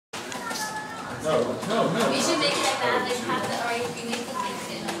No. We should make it like that. Like have the, or if you make the things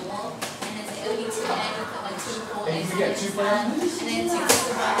in a bowl, and then it'll be 2 eggs with like 2 whole eggs. And then 2 cups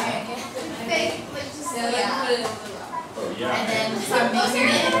of water again. So yeah. Oh yeah. And then start mixing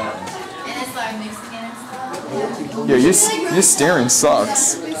it. And then start mixing it and stuff. Yeah, your steering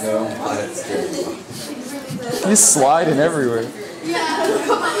sucks. No, that's good. You sliding everywhere.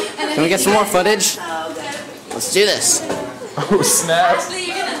 Can we get some more footage? Let's do this. Oh snap! Actually,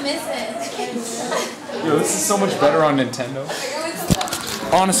 you're gonna miss it. Yo, this is so much better on Nintendo.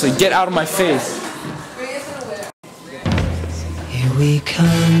 Honestly, get out of my face. Here we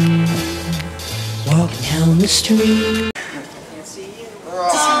come, walk down the street.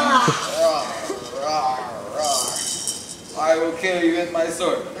 I will kill you with my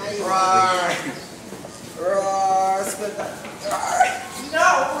sword.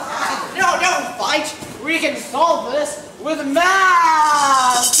 No, don't fight. We can solve this with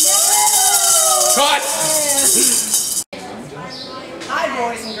math. Cut! Hi,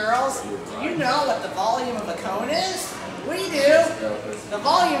 boys and girls. Do you know what the volume of a cone is? We do. The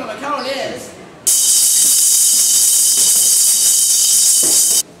volume of a cone is.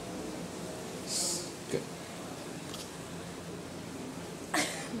 Good.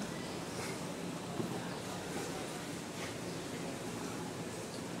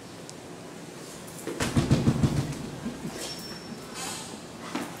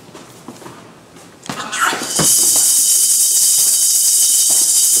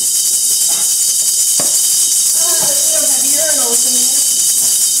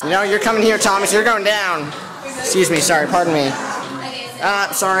 You know, you're coming here, Thomas. You're going down. Excuse me. Sorry. Pardon me.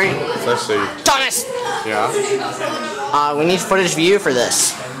 Sorry. Especially. Thomas! Yeah. We need footage of you for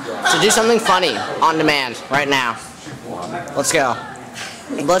this. So do something funny on demand right now. Let's go.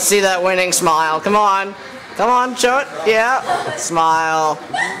 Let's see that winning smile. Come on. Come on, show it. Yeah. Smile.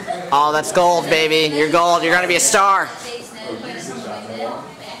 Oh, that's gold, baby. You're gold. You're going to be a star.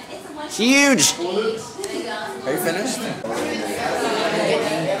 Huge. Are you finished?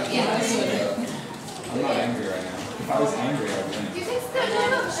 I'm not angry right now. If I was angry, I would win.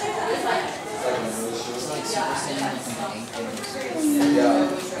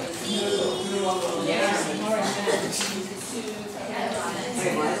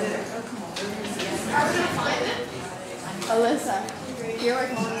 Alyssa, you're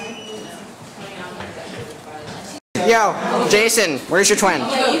like mine. Yo, Jason, where's your twin? I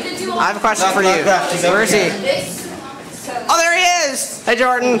have a question for you. Where is he? Oh, there he is! Hey,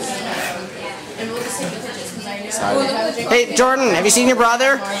 Jordan. Hey, Jordan, have you seen your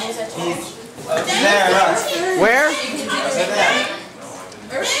brother? Where?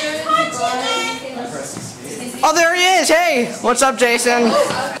 Oh, there he is! Hey! What's up, Jason?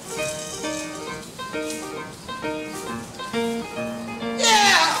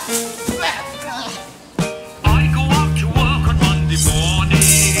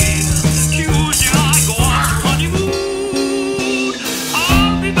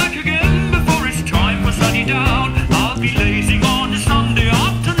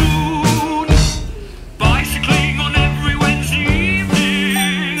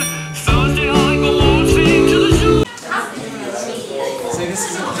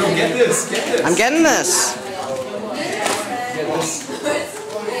 I'm getting this.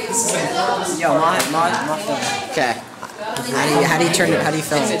 Yo, Okay. how do you turn it? How do you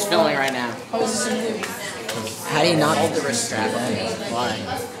film? It's filming right now. How do you not Hold the wrist strap. Why?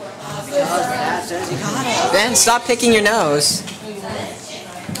 Ben, stop picking your nose.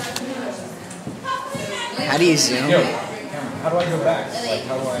 How do you zoom? Yo, how do I go back? Like,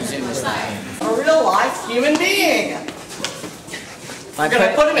 how do I zoom this thing? A real life human being. I'm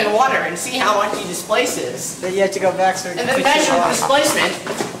gonna put him in water and see how much he displaces. Then you have to go back so And then measure the displacement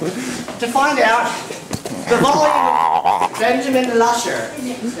to find out the volume of Benjamin Lusher.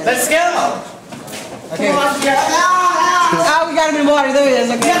 Let's go! Okay. Come on, get Oh, we got him in water. There he is.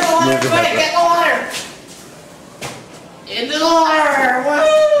 Okay. the water, quick, get the water! Into the water!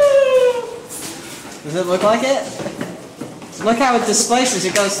 Woo! Does it look like it? Look how it displaces.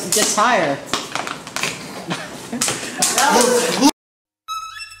 It gets higher.